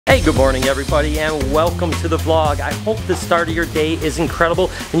Hey, good morning everybody and welcome to the vlog. I hope the start of your day is incredible,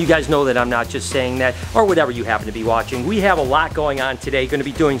 and you guys know that I'm not just saying that, or whatever you happen to be watching. We have a lot going on today. Going to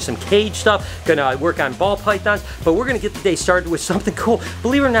be doing some cage stuff, going to work on ball pythons, but we're going to get the day started with something cool.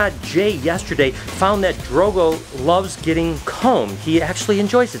 Believe it or not, Jay yesterday found that Drogo loves getting combed. He actually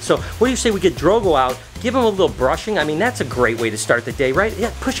enjoys it. So what do you say we get Drogo out, give him a little brushing? I mean, that's a great way to start the day, right?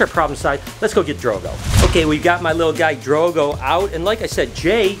 Yeah, push our problem aside. Let's go get Drogo. Okay, we've got my little guy Drogo out, and like I said,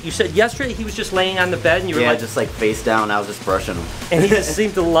 Jay, you said yesterday he was just laying on the bed and you were like, just like face down. I was just brushing him. And he just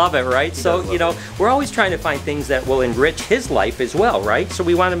seemed to love it, right? So, you know, we're always trying to find things that will enrich his life as well, right? So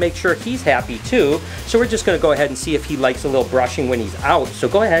we want to make sure he's happy too. So we're just going to go ahead and see if he likes a little brushing when he's out. So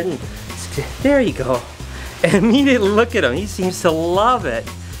go ahead and, there you go. And immediately look at him. He seems to love it.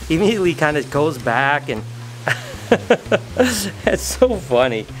 He immediately kind of goes back and it's so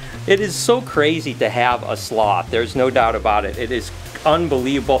funny. It is so crazy to have a sloth. There's no doubt about it. It is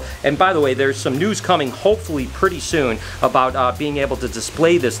unbelievable. And by the way, there's some news coming hopefully pretty soon about being able to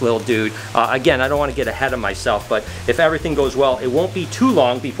display this little dude. Again, I don't want to get ahead of myself, but if everything goes well, it won't be too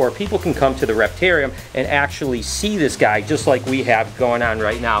long before people can come to the Reptarium and actually see this guy just like we have going on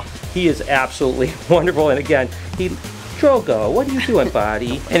right now. He is absolutely wonderful. And again, Drogo, what are you doing,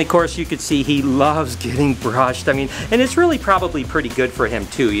 buddy? And of course, you could see he loves getting brushed. I mean, and it's really probably pretty good for him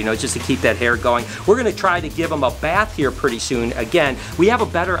too, you know, just to keep that hair going. We're gonna try to give him a bath here pretty soon. Again, we have a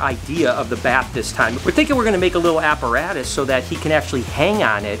better idea of the bath this time. We're thinking we're gonna make a little apparatus so that he can actually hang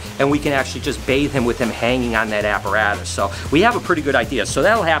on it, and we can actually just bathe him with him hanging on that apparatus. So we have a pretty good idea. So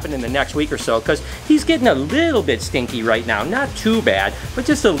that'll happen in the next week or so, because he's getting a little bit stinky right now. Not too bad, but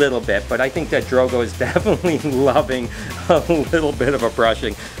just a little bit. But I think that Drogo is definitely loving a little bit of a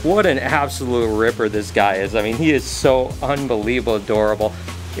brushing. What an absolute ripper this guy is. I mean, he is so unbelievable adorable.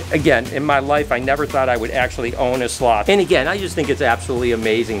 Again, in my life, I never thought I would actually own a sloth. And again, I just think it's absolutely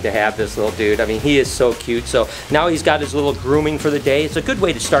amazing to have this little dude. I mean, he is so cute. So now he's got his little grooming for the day. It's a good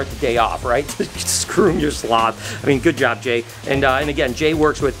way to start the day off, right? Just groom your sloth. I mean, good job, Jay. And again, Jay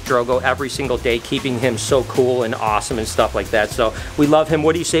works with Drogo every single day, keeping him so cool and awesome and stuff like that. So we love him.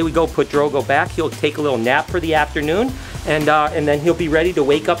 What do you say we go put Drogo back? He'll take a little nap for the afternoon, and then he'll be ready to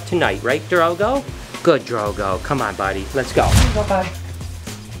wake up tonight, right, Drogo? Good, Drogo. Come on, buddy. Let's go. Bye-bye.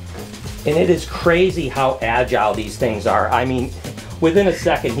 And it is crazy how agile these things are. I mean, within a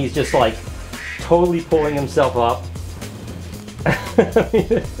second, he's just like totally pulling himself up.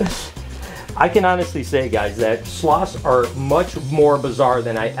 I can honestly say, guys, that sloths are much more bizarre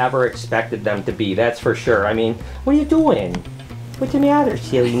than I ever expected them to be. That's for sure. I mean, what are you doing? What's the matter,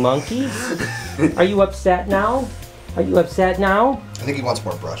 silly monkey? Are you upset now? Are you upset now? I think he wants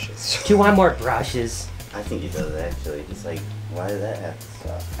more brushes. Do you want more brushes? I think he does actually. Just like, why did that have to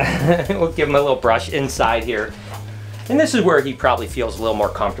stop? We'll give him a little brush inside here. And this is where he probably feels a little more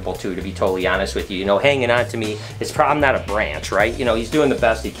comfortable too, to be totally honest with you. You know, hanging on to me, it's probably not a branch, right? You know, he's doing the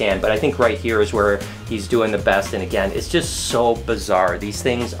best he can, but I think right here is where he's doing the best. And again, it's just so bizarre. These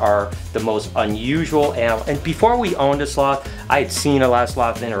things are the most unusual animal. And before we owned a sloth, I had seen a lot of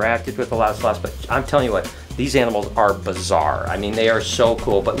sloths, interacted with a lot of sloths, but I'm telling you what, these animals are bizarre. I mean, they are so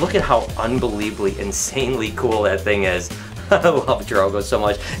cool, but look at how unbelievably, insanely cool that thing is. I love Drogo so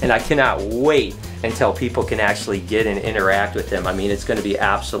much, and I cannot wait until people can actually get and interact with him. I mean, it's going to be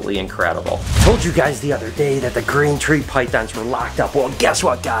absolutely incredible. I told you guys the other day that the green tree pythons were locked up. Well, guess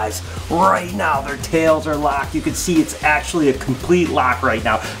what, guys? Right now, their tails are locked. You can see it's actually a complete lock right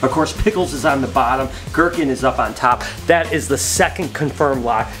now. Of course, Pickles is on the bottom. Gherkin is up on top. That is the second confirmed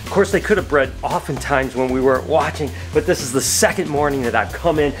lock. Of course, they could have bred oftentimes when we weren't watching, but this is the second morning that I've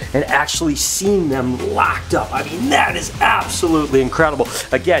come in and actually seen them locked up. I mean, that is absolutely incredible.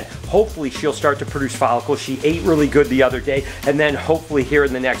 Again, hopefully she'll start to produce follicles. She ate really good the other day, and then hopefully here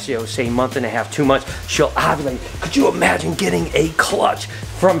in the next, you know, say month and a half, 2 months, she'll ovulate. Could you imagine getting a clutch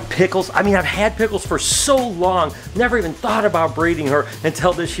from Pickles? I mean, I've had Pickles for so long, never even thought about breeding her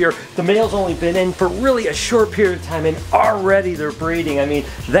until this year. The male's only been in for really a short period of time, and already they're breeding. I mean,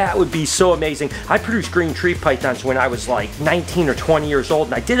 that would be so amazing. I produced green tree pythons when I was like 19 or 20 years old,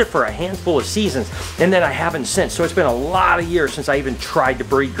 and I did it for a handful of seasons, and then I haven't since. So it's been a lot of years since I even tried to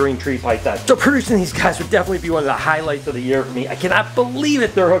breed green tree pythons. So producing these guys would definitely be one of the highlights of the year for me. I cannot believe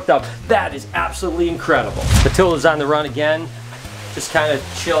it, they're hooked up. That is absolutely incredible. Matilda's on the run again. just kind of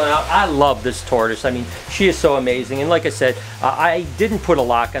chilling out. I love this tortoise. I mean, she is so amazing. And like I said, I didn't put a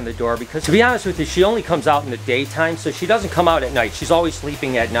lock on the door because, to be honest with you, she only comes out in the daytime, so she doesn't come out at night. She's always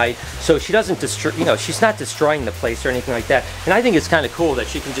sleeping at night, so she doesn't destroy, you know, she's not destroying the place or anything like that. And I think it's kind of cool that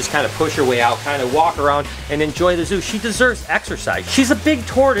she can just kind of push her way out, kind of walk around and enjoy the zoo. She deserves exercise. She's a big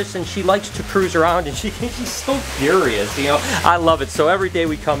tortoise and she likes to cruise around, and she's so curious, you know. I love it. So every day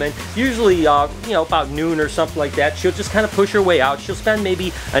we come in, usually, you know, about noon or something like that, she'll just kind of push her way out. She'll spend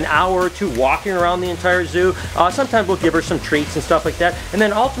maybe an hour or two walking around the entire zoo. Sometimes we'll give her some treats and stuff like that, and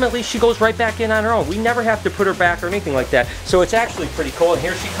then ultimately she goes right back in on her own. We never have to put her back or anything like that, so it's actually pretty cool. And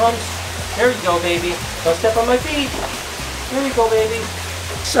here she comes. There you go, baby. Don't step on my feet. There you go, baby.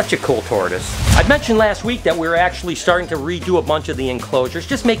 Such a cool tortoise. I mentioned last week that we were actually starting to redo a bunch of the enclosures,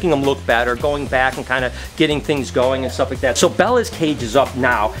 just making them look better, going back and kind of getting things going and stuff like that. So Bella's cage is up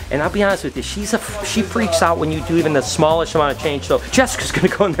now, and I'll be honest with you, she freaks out when you do even the smallest amount of change. So Jessica's gonna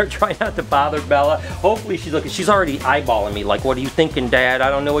go in there, try not to bother Bella. Hopefully she's already eyeballing me, like, what are you thinking, Dad?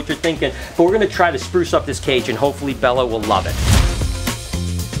 I don't know what you're thinking. But we're gonna try to spruce up this cage, and hopefully Bella will love it.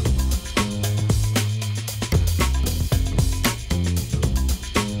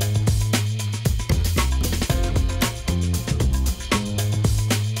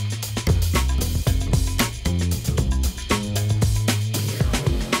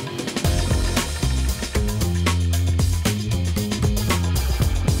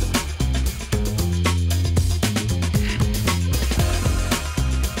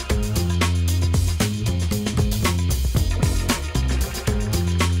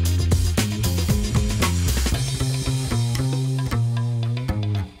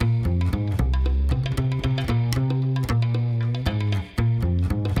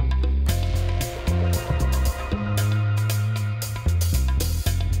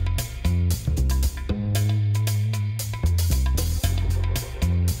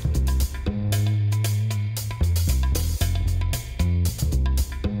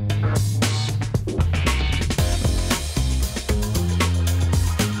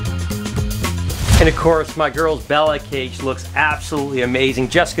 And of course, my girl's Bella cage looks absolutely amazing.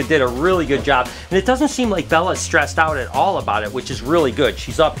 Jessica did a really good job. And it doesn't seem like Bella's stressed out at all about it, which is really good.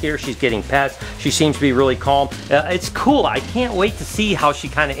 She's up here, she's getting pets. She seems to be really calm. It's cool. I can't wait to see how she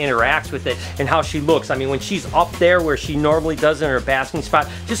kind of interacts with it and how she looks. I mean, when she's up there where she normally does in her basking spot,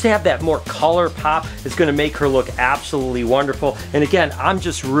 just to have that more color pop is going to make her look absolutely wonderful. And again, I'm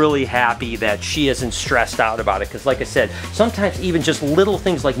just really happy that she isn't stressed out about it, because like I said, sometimes even just little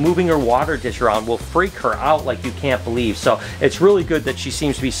things like moving her water dish around will freak her out like you can't believe. So it's really good that she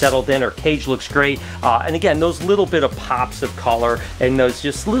seems to be settled in. Her cage looks great. And again, those little bit of pops of color and those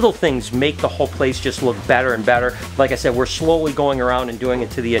just little things make the whole place just look better and better. Like I said, we're slowly going around and doing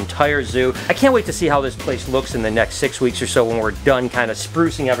it to the entire zoo. I can't wait to see how this place looks in the next 6 weeks or so when we're done kind of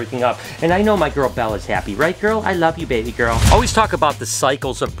sprucing everything up. And I know my girl Bella's happy, right, girl? I love you, baby girl. Always talk about the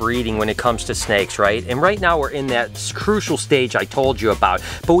cycles of breeding when it comes to snakes, right? And right now we're in that crucial stage I told you about,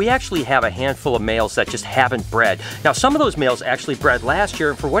 but we actually have a handful of males that just haven't bred. Now, some of those males actually bred last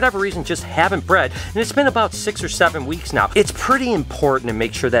year and for whatever reason just haven't bred, and it's been about 6 or 7 weeks now. It's pretty important to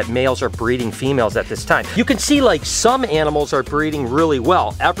make sure that males are breeding females at this time. You can see like some animals are breeding really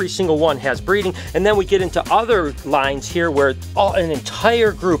well. Every single one has breeding, and then we get into other lines here where an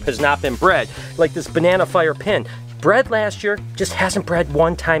entire group has not been bred, like this banana fire pin. Bred last year, just hasn't bred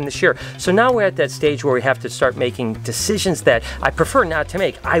one time this year. So now we're at that stage where we have to start making decisions that I prefer not to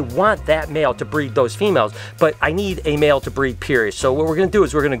make. I want that male to breed those females, but I need a male to breed, period. So what we're gonna do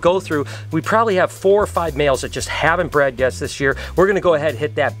is we're gonna go through, we probably have 4 or 5 males that just haven't bred yet this year. We're gonna go ahead and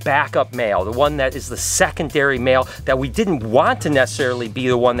hit that backup male, the one that is the secondary male that we didn't want to necessarily be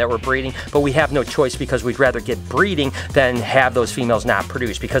the one that we're breeding, but we have no choice because we'd rather get breeding than have those females not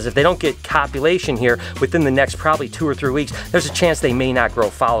produce. Because if they don't get copulation here within the next probably 2 or 3 weeks, there's a chance they may not grow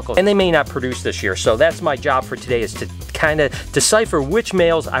follicles and they may not produce this year. So that's my job for today, is to kind of decipher which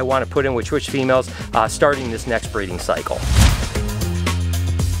males I want to put in which females starting this next breeding cycle.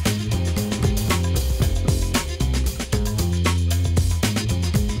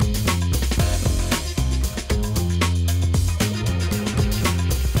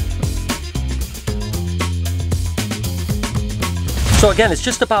 So again, it's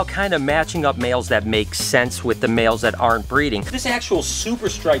just about kind of matching up males that make sense with the males that aren't breeding. This actual super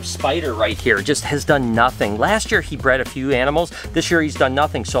striped spider right here just has done nothing. Last year he bred a few animals. This year he's done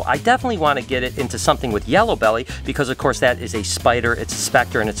nothing. So I definitely want to get it into something with yellow belly because of course that is a spider, it's a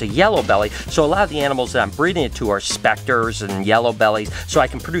specter, and it's a yellow belly. So a lot of the animals that I'm breeding it to are specters and yellow bellies. So I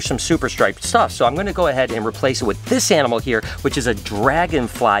can produce some super striped stuff. So I'm going to go ahead and replace it with this animal here, which is a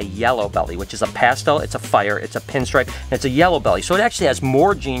dragonfly yellow belly, which is a pastel, it's a fire, it's a pinstripe, and it's a yellow belly. So it actually has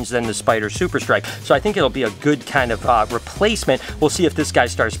more genes than the spider super stripe. So I think it'll be a good kind of replacement. We'll see if this guy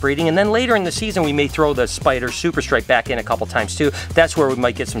starts breeding. And then later in the season, we may throw the spider super stripe back in a couple times too. That's where we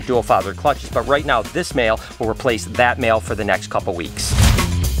might get some dual father clutches. But right now, this male will replace that male for the next couple weeks.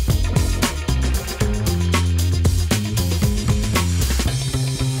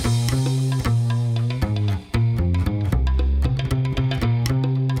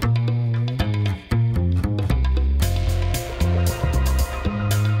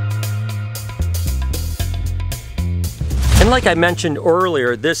 And like I mentioned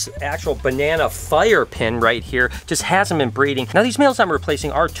earlier, this actual banana fire pin right here just hasn't been breeding. Now these males I'm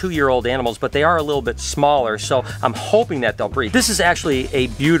replacing are 2-year-old animals, but they are a little bit smaller, so I'm hoping that they'll breed. This is actually a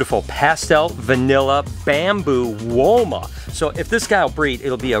beautiful pastel vanilla bamboo woma. So if this guy will breed,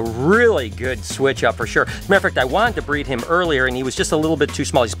 it'll be a really good switch up for sure. As a matter of fact, I wanted to breed him earlier and he was just a little bit too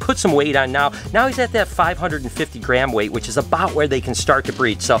small. He's put some weight on now. Now he's at that 550 gram weight, which is about where they can start to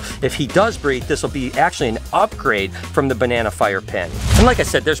breed. So if he does breed, this will be actually an upgrade from the banana fire pin. And like I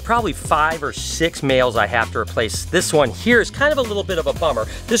said, there's probably 5 or 6 males I have to replace. This one here is kind of a little bit of a bummer.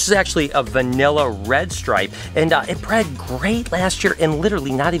 This is actually a vanilla red stripe, and it bred great last year and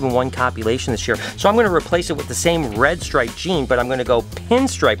literally not even one copulation this year. So I'm going to replace it with the same red stripe gene, but I'm going to go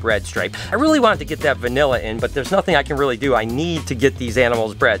pinstripe red stripe. I really wanted to get that vanilla in, but there's nothing I can really do. I need to get these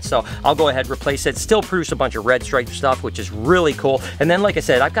animals bred, so I'll go ahead and replace it. Still produce a bunch of red stripe stuff, which is really cool. And then like I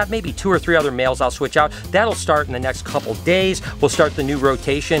said, I've got maybe 2 or 3 other males I'll switch out. That'll start in the next couple days. We'll start the new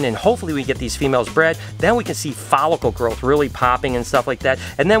rotation and hopefully we get these females bred. Then we can see follicle growth really popping and stuff like that.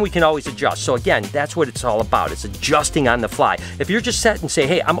 And then we can always adjust. So again, that's what it's all about. It's adjusting on the fly. If you're just set and say,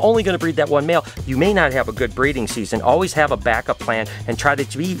 hey, I'm only going to breed that one male, you may not have a good breeding season. Always have a backup plan and try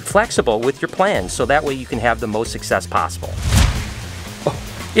to be flexible with your plans so that way you can have the most success possible. Oh,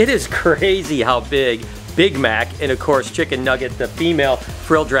 it is crazy how big Big Mac and of course Chicken Nugget, the female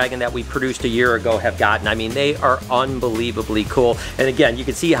frill dragon that we produced a year ago, have gotten. I mean, they are unbelievably cool. And again, you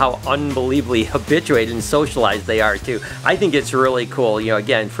can see how unbelievably habituated and socialized they are too. I think it's really cool. You know,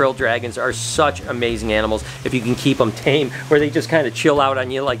 again, frill dragons are such amazing animals if you can keep them tame, where they just kind of chill out on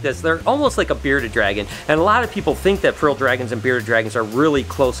you like this. They're almost like a bearded dragon. And a lot of people think that frill dragons and bearded dragons are really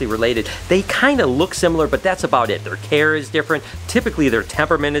closely related. They kind of look similar, but that's about it. Their care is different. Typically, their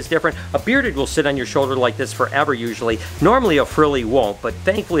temperament is different. A bearded will sit on your shoulder like this forever usually. Normally a frilly won't, but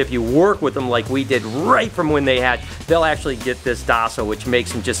thankfully if you work with them like we did right from when they hatch, they'll actually get this docile, which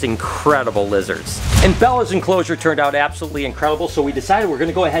makes them just incredible lizards. And Bella's enclosure turned out absolutely incredible, so we decided we're going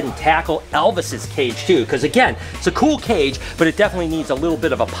to go ahead and tackle Elvis's cage too, because again, it's a cool cage, but it definitely needs a little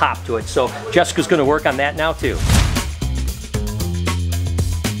bit of a pop to it, so Jessica's going to work on that now too.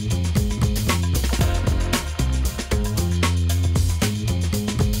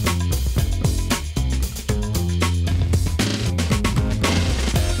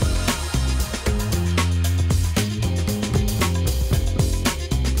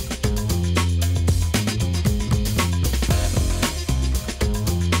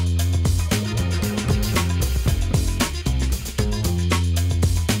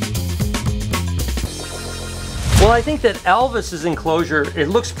 Well, I think that Elvis's enclosure, it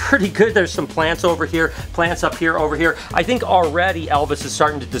looks pretty good. There's some plants over here, plants up here, over here. I think already Elvis is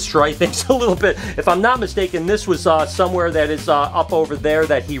starting to destroy things a little bit. If I'm not mistaken, this was somewhere that is up over there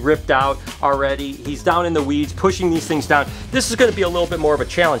that he ripped out already. He's down in the weeds, pushing these things down. This is going to be a little bit more of a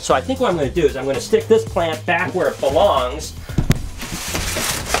challenge. So I think what I'm going to do is I'm going to stick this plant back where it belongs,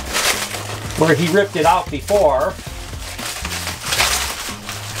 where he ripped it out before.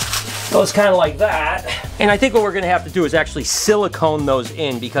 So it's kind of like that. And I think what we're going to have to do is actually silicone those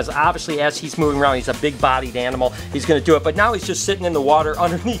in, because obviously as he's moving around, he's a big-bodied animal, he's going to do it. But now he's just sitting in the water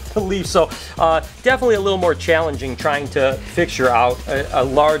underneath the leaf. So definitely a little more challenging trying to fixture out a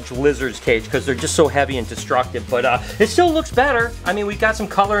large lizard's cage, because they're just so heavy and destructive. But it still looks better. I mean, we've got some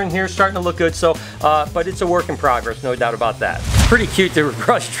color in here starting to look good. So, but it's a work in progress, no doubt about that. Pretty cute to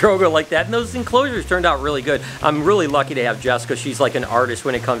brush Drogo like that, and those enclosures turned out really good. I'm really lucky to have Jessica. She's like an artist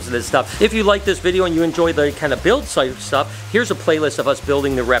when it comes to this stuff. If you like this video and you enjoy the kind of build site stuff, here's a playlist of us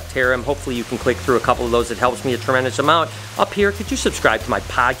building the Reptarium. Hopefully you can click through a couple of those. It helps me a tremendous amount. Up here, could you subscribe to my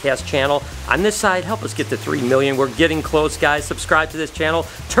podcast channel? On this side, help us get to 3 million. We're getting close, guys. Subscribe to this channel.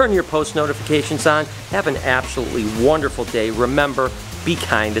 Turn your post notifications on. Have an absolutely wonderful day. Remember, be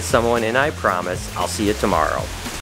kind to someone, and I promise I'll see you tomorrow.